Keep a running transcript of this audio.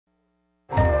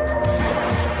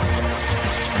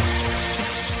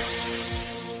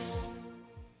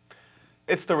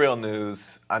It's the real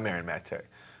news. I'm Aaron Mate.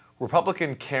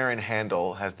 Republican Karen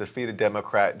Handel has defeated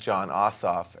Democrat Jon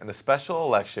Ossoff in the special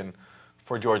election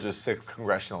for Georgia's 6th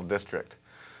congressional district.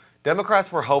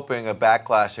 Democrats were hoping a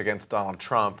backlash against Donald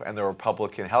Trump and the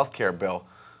Republican health care bill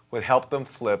would help them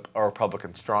flip a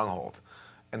Republican stronghold,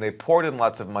 and they poured in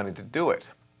lots of money to do it,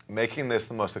 making this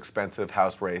the most expensive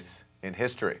House race in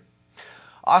history.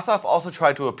 Ossoff also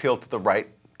tried to appeal to the right,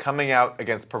 coming out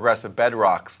against progressive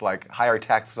bedrocks like higher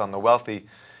taxes on the wealthy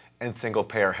and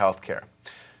single-payer health care.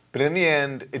 But in the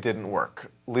end, it didn't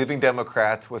work, leaving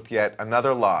Democrats with yet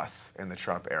another loss in the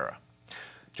Trump era.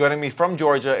 Joining me from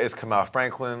Georgia is Kamau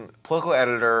Franklin, political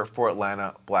editor for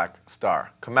Atlanta Black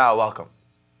Star. Kamau, welcome.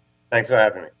 Thanks for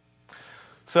having me.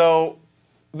 So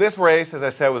this race, as I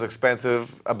said, was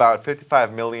expensive, about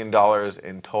 $55 million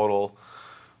in total.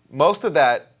 Most of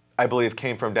that, I believe,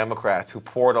 came from Democrats who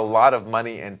poured a lot of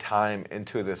money and time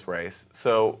into this race.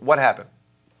 So what happened?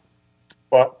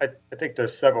 Well, I think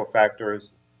there's several factors.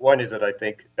 One is that I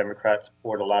think Democrats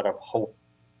poured a lot of hope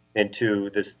into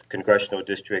this congressional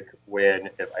district when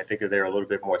I think if they were a little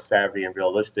bit more savvy and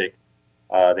realistic,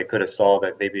 they could have saw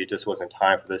that maybe it just wasn't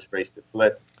time for this race to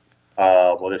flip,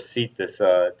 this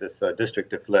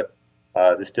district to flip.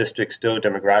 This district still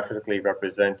demographically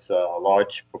represents a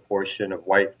large proportion of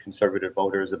white conservative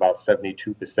voters. About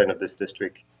 72% of this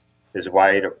district is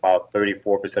white. About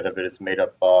 34% of it is made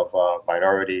up of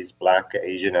minorities, Black,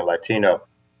 Asian, and Latino.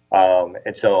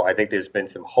 And so I think there's been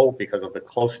some hope because of the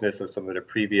closeness of some of the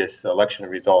previous election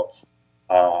results,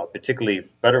 particularly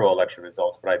federal election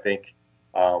results. But I think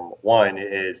one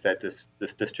is that this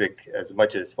district, as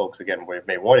much as folks, again,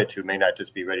 may want it to, may not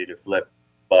just be ready to flip.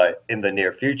 But in the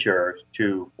near future,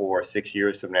 2, 4, 6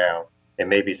 years from now, it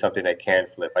may be something that can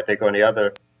flip. I think on the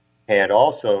other hand,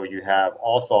 also, you have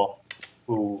Ossoff,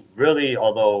 who really,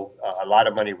 although a lot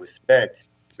of money was spent,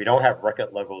 we don't have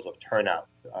record levels of turnout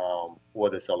for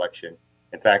this election.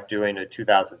 In fact, during the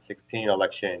 2016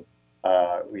 election,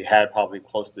 we had probably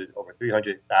close to over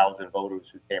 300,000 voters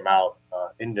who came out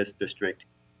in this district.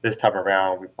 This time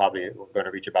around, we probably were going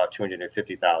to reach about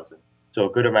 250,000. So a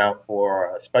good amount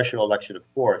for a special election, of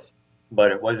course,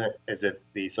 but it wasn't as if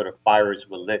the sort of fires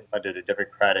were lit under the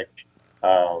Democratic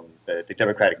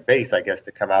base, I guess,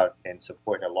 to come out and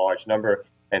support in a large number.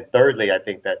 And thirdly, I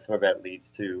think that some of that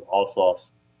leads to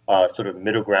Ossoff's sort of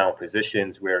middle ground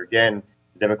positions where, again,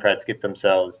 Democrats get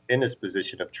themselves in this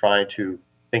position of trying to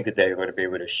think that they're going to be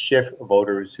able to shift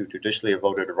voters who traditionally have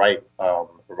voted right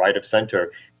of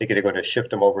center, thinking they're going to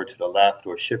shift them over to the left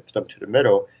or shift them to the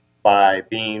middle by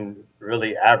being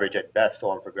really average at best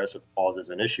on progressive causes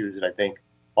and issues. And I think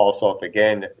Ossoff,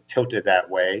 again, tilted that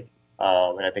way.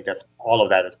 And I think that's all of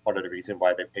that is part of the reason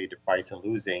why they paid the price in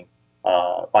losing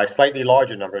by a slightly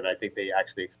larger number than I think they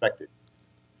actually expected.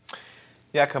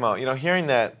 Yeah, Kamau, hearing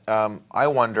that, I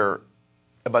wonder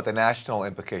about the national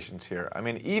implications here. I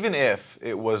mean, even if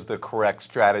it was the correct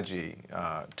strategy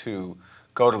to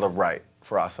go to the right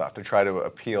for Ossoff, to try to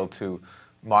appeal to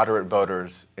moderate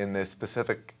voters in this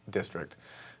specific district,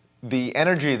 the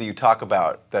energy that you talk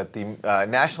about that the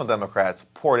national Democrats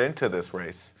poured into this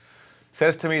race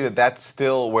says to me that that's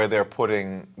still where they're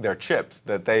putting their chips,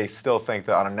 that they still think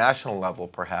that on a national level,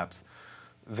 perhaps,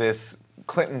 this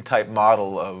Clinton-type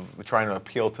model of trying to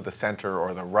appeal to the center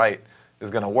or the right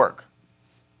is going to work.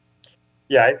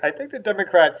 Yeah, I think the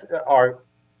Democrats are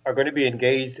going to be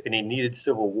engaged in a needed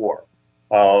civil war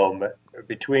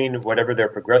between whatever their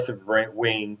progressive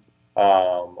wing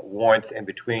wants and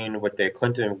between what their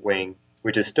Clinton wing,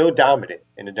 which is still dominant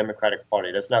in the Democratic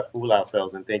Party. Let's not fool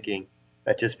ourselves in thinking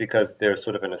that just because there's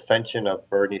sort of an ascension of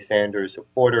Bernie Sanders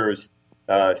supporters,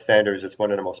 Sanders is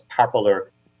one of the most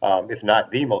popular, if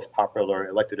not the most popular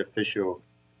elected official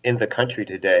in the country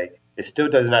today. It still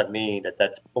does not mean that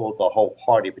that's pulled the whole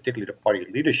party, particularly the party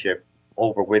leadership,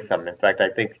 over with them. In fact, I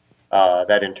think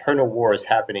that internal war is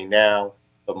happening now.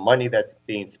 The money that's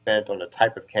being spent on the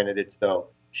type of candidates, though,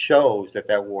 shows that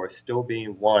that war is still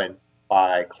being won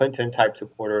by Clinton-type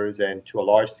supporters and, to a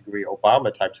large degree,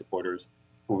 Obama-type supporters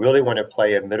who really want to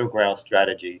play a middle ground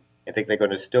strategy and think they're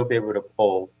going to still be able to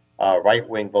pull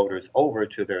right-wing voters over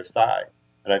to their side.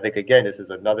 And I think, again, this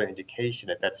is another indication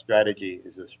that that strategy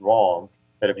is just wrong,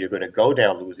 that if you're going to go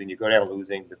down losing, you go down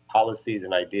losing with policies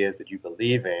and ideas that you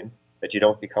believe in, that you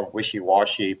don't become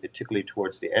wishy-washy, particularly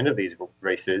towards the end of these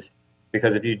races.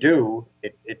 Because if you do,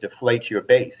 it deflates your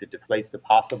base. It deflates the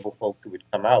possible folks who would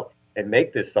come out and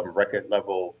make this some record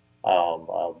level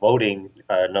voting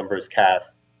numbers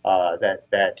cast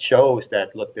that shows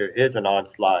that, look, there is an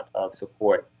onslaught of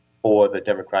support for the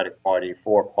Democratic Party,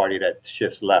 for a party that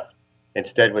shifts left.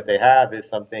 Instead, what they have is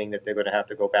something that they're going to have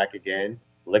to go back again,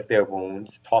 lick their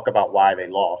wounds, talk about why they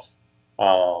lost,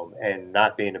 and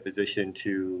not be in a position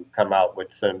to come out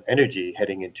with some energy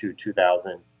heading into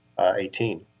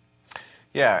 2018.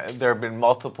 Yeah, there have been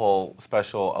multiple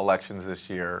special elections this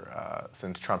year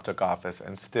since Trump took office,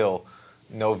 and still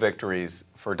no victories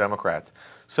for Democrats.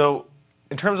 So,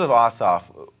 in terms of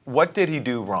Ossoff, what did he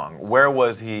do wrong? Where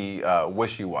was he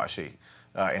wishy-washy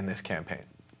in this campaign?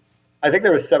 I think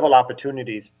there were several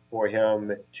opportunities for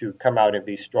him to come out and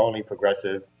be strongly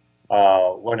progressive.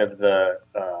 One of the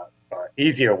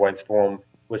easier ones for him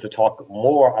was to talk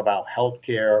more about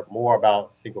healthcare, more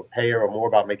about single payer, or more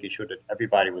about making sure that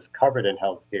everybody was covered in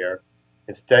healthcare.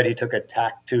 Instead, he took a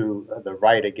tack to the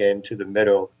right again, to the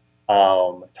middle,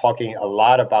 talking a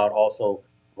lot about also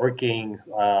working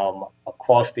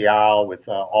across the aisle with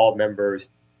all members.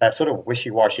 That sort of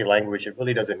wishy-washy language, it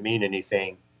really doesn't mean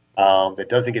anything. That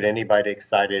doesn't get anybody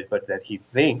excited, but that he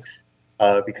thinks,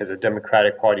 because the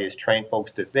Democratic Party has trained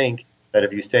folks to think that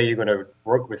if you say you're going to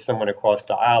work with someone across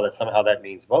the aisle, that somehow that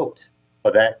means votes.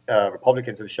 But that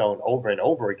Republicans have shown over and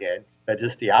over again that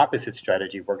just the opposite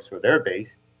strategy works for their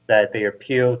base, that they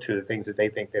appeal to the things that they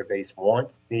think their base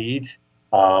wants, needs,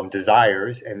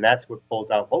 desires, and that's what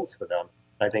pulls out votes for them.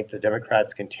 I think the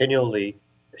Democrats continually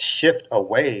shift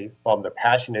away from the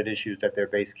passionate issues that their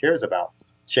base cares about.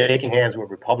 Shaking hands with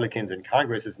Republicans in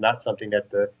Congress is not something that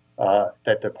the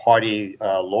party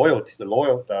the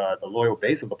loyal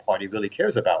base of the party really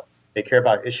cares about. They care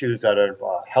about issues that are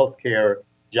healthcare,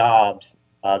 jobs.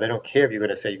 They don't care if you're going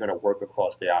to say you're going to work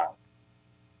across the aisle.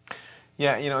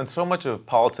 Yeah, and so much of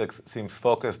politics seems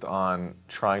focused on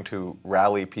trying to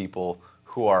rally people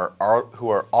who are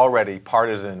already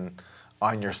partisan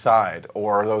on your side,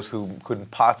 or those who couldn't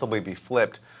possibly be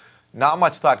flipped. Not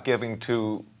much thought given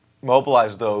to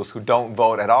mobilize those who don't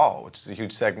vote at all, which is a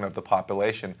huge segment of the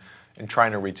population, and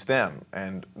trying to reach them.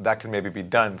 And that can maybe be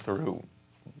done through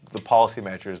the policy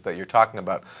measures that you're talking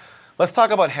about. Let's talk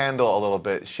about Handel a little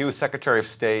bit. She was Secretary of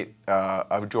State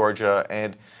of Georgia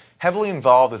and heavily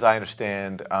involved, as I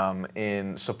understand,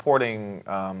 in supporting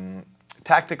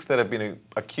tactics that have been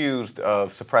accused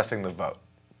of suppressing the vote.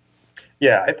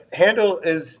 Yeah, Handel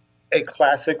is a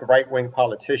classic right-wing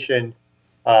politician.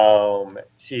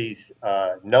 She's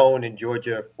known in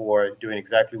Georgia for doing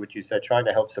exactly what you said, trying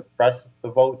to help suppress the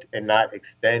vote and not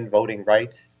extend voting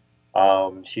rights.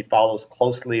 She follows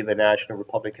closely the National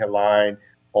Republican line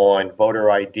on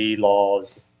voter ID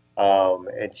laws,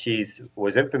 and she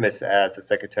was infamous as the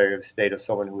Secretary of State of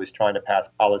someone who was trying to pass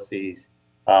policies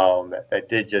that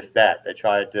did just that. They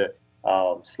tried to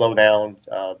slow down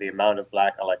the amount of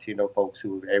Black and Latino folks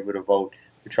who were able to vote,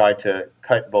 who tried to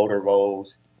cut voter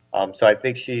rolls. So I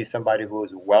think she's somebody who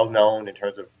is well known in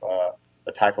terms of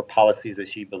the type of policies that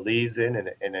she believes in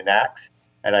and enacts.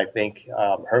 And I think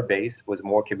her base was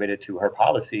more committed to her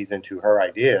policies and to her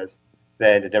ideas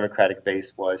than the Democratic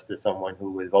base was to someone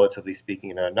who was, relatively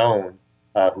speaking, unknown,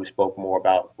 who spoke more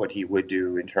about what he would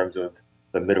do in terms of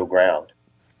the middle ground.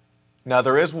 Now,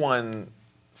 there is one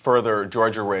further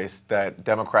Georgia race that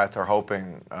Democrats are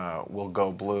hoping will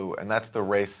go blue, and that's the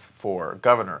race for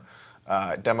governor.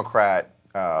 Democrat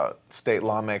state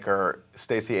lawmaker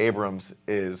Stacey Abrams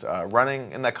is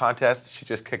running in that contest. She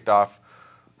just kicked off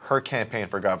her campaign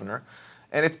for governor.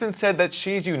 And it's been said that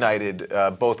she's united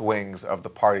both wings of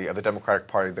the party, of the Democratic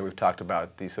Party that we've talked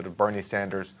about, the sort of Bernie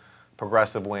Sanders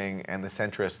progressive wing and the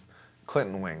centrist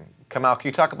Clinton wing. Kamau, can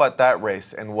you talk about that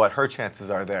race and what her chances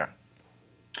are there?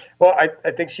 Well,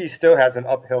 I think she still has an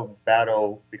uphill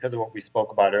battle because of what we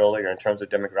spoke about earlier in terms of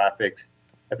demographics.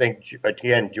 I think,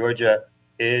 again, Georgia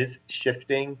is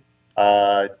shifting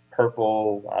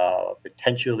purple,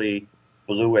 potentially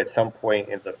blue at some point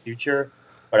in the future.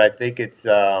 But I think it's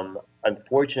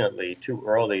unfortunately too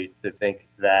early to think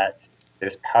that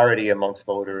there's parity amongst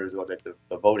voters or that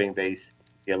the voting base,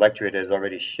 the electorate has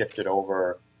already shifted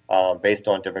over based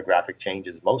on demographic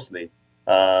changes mostly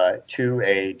to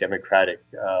a Democratic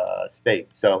state.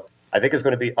 So I think it's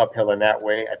going to be uphill in that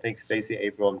way. I think Stacey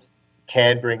Abrams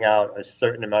can bring out a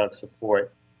certain amount of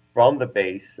support from the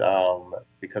base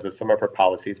because of some of her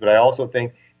policies. But I also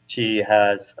think she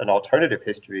has an alternative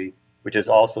history, which is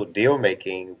also deal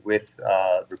making with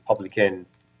Republican,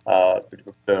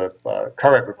 the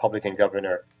current Republican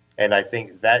governor. And I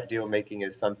think that deal making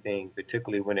is something,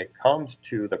 particularly when it comes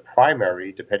to the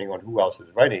primary, depending on who else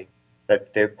is running,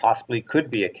 that there possibly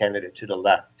could be a candidate to the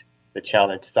left that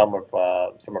challenge some of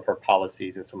her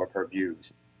policies and some of her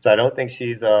views. So I don't think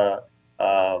she's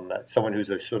someone who's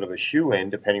a sort of a shoe-in,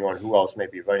 depending on who else may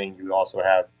be running. You also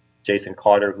have Jason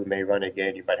Carter, who may run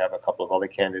again. You might have a couple of other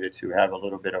candidates who have a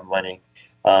little bit of money.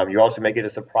 You also may get a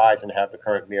surprise and have the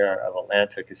current mayor of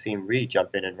Atlanta, Kasim Reed,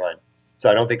 jump in and run. So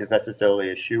I don't think it's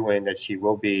necessarily a shoe-in that she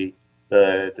will be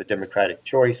the Democratic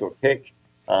choice or pick.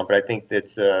 But I think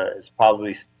that's it's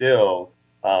probably still,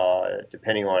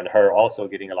 depending on her also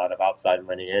getting a lot of outside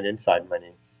money and inside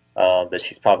money, that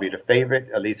she's probably the favorite,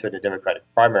 at least in the Democratic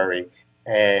primary,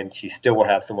 and she still will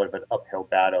have somewhat of an uphill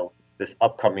battle this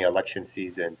upcoming election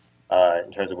season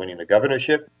in terms of winning the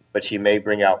governorship. But she may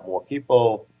bring out more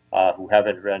people who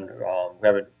haven't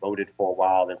voted for a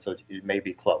while, and so it may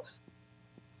be close.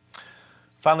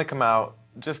 Finally, Kamau,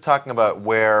 just talking about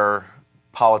where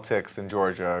politics in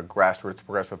Georgia, grassroots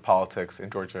progressive politics in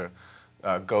Georgia,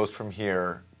 goes from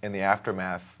here in the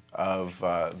aftermath of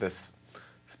this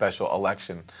special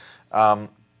election.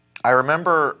 I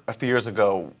remember a few years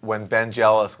ago when Ben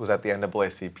Jealous was at the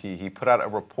NAACP, he put out a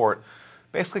report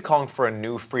basically calling for a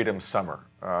new Freedom Summer,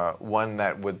 one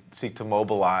that would seek to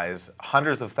mobilize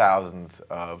hundreds of thousands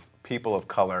of people of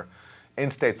color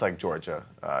in states like Georgia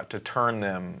to turn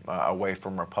them away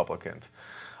from Republicans.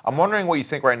 I'm wondering what you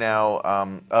think right now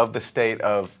of the state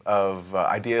of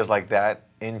ideas like that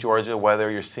in Georgia,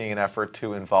 whether you're seeing an effort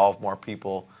to involve more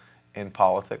people in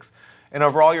politics, and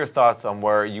overall your thoughts on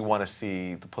where you want to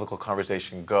see the political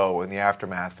conversation go in the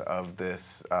aftermath of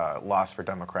this loss for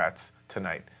Democrats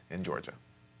tonight in Georgia.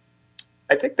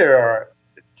 I think there are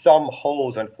some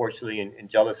holes, unfortunately, in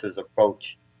Jealous's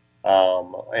approach.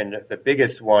 And the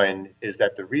biggest one is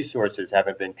that the resources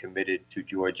haven't been committed to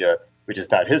Georgia, which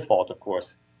is not his fault, of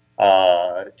course,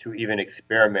 to even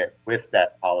experiment with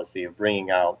that policy of bringing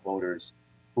out voters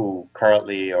who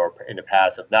currently or in the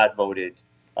past have not voted,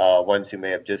 ones who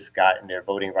may have just gotten their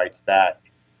voting rights back.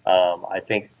 I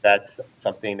think that's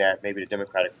something that maybe the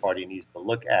Democratic Party needs to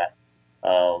look at.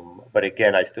 But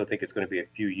again, I still think it's going to be a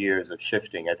few years of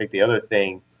shifting. I think the other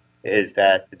thing is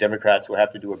that the Democrats will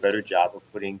have to do a better job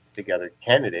of putting together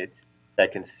candidates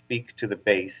that can speak to the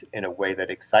base in a way that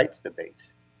excites the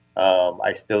base.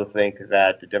 I still think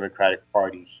that the Democratic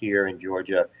Party here in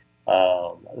Georgia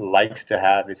likes to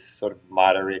have its sort of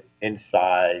moderate,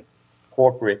 inside,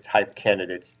 corporate type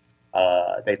candidates.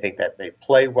 They think that they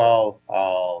play well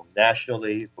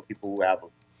nationally for people who have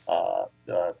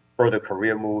further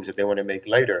career moves that they want to make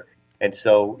later. And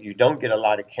so you don't get a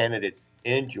lot of candidates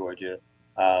in Georgia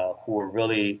who are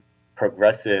really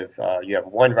progressive. You have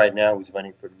one right now who's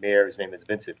running for mayor. His name is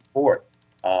Vincent Fort,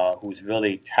 who's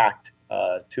really tacked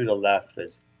to the left,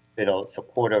 has been a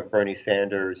supporter of Bernie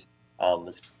Sanders,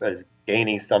 is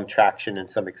gaining some traction and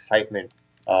some excitement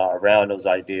around those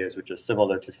ideas, which are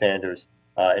similar to Sanders.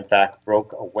 In fact,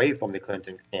 broke away from the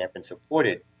Clinton camp and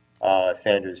supported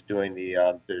Sanders during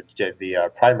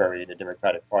the primary in the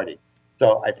Democratic Party.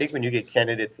 So I think when you get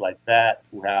candidates like that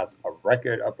who have a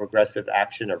record of progressive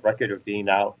action, a record of being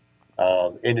out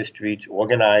in the streets,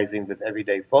 organizing with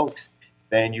everyday folks,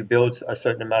 then you build a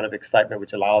certain amount of excitement,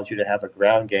 which allows you to have a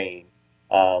ground game,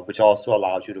 which also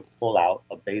allows you to pull out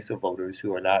a base of voters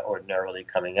who are not ordinarily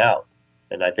coming out.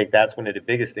 And I think that's one of the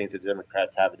biggest things that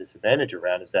Democrats have a disadvantage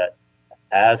around, is that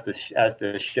as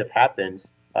the shift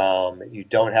happens, you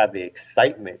don't have the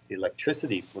excitement, the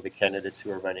electricity for the candidates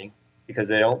who are running, because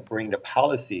they don't bring the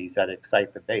policies that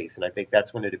excite the base. And I think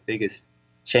that's one of the biggest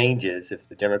changes if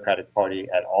the Democratic Party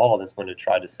at all is going to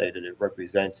try to say that it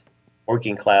represents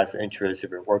working class interests,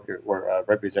 if it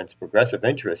represents progressive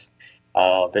interests,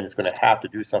 then it's going to have to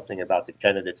do something about the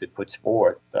candidates it puts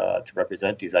forth to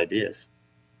represent these ideas.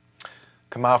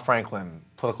 Kamau Franklin,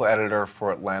 political editor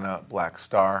for Atlanta Black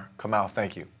Star. Kamau,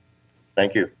 thank you.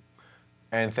 Thank you.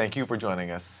 And thank you for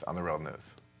joining us on The Real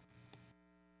News.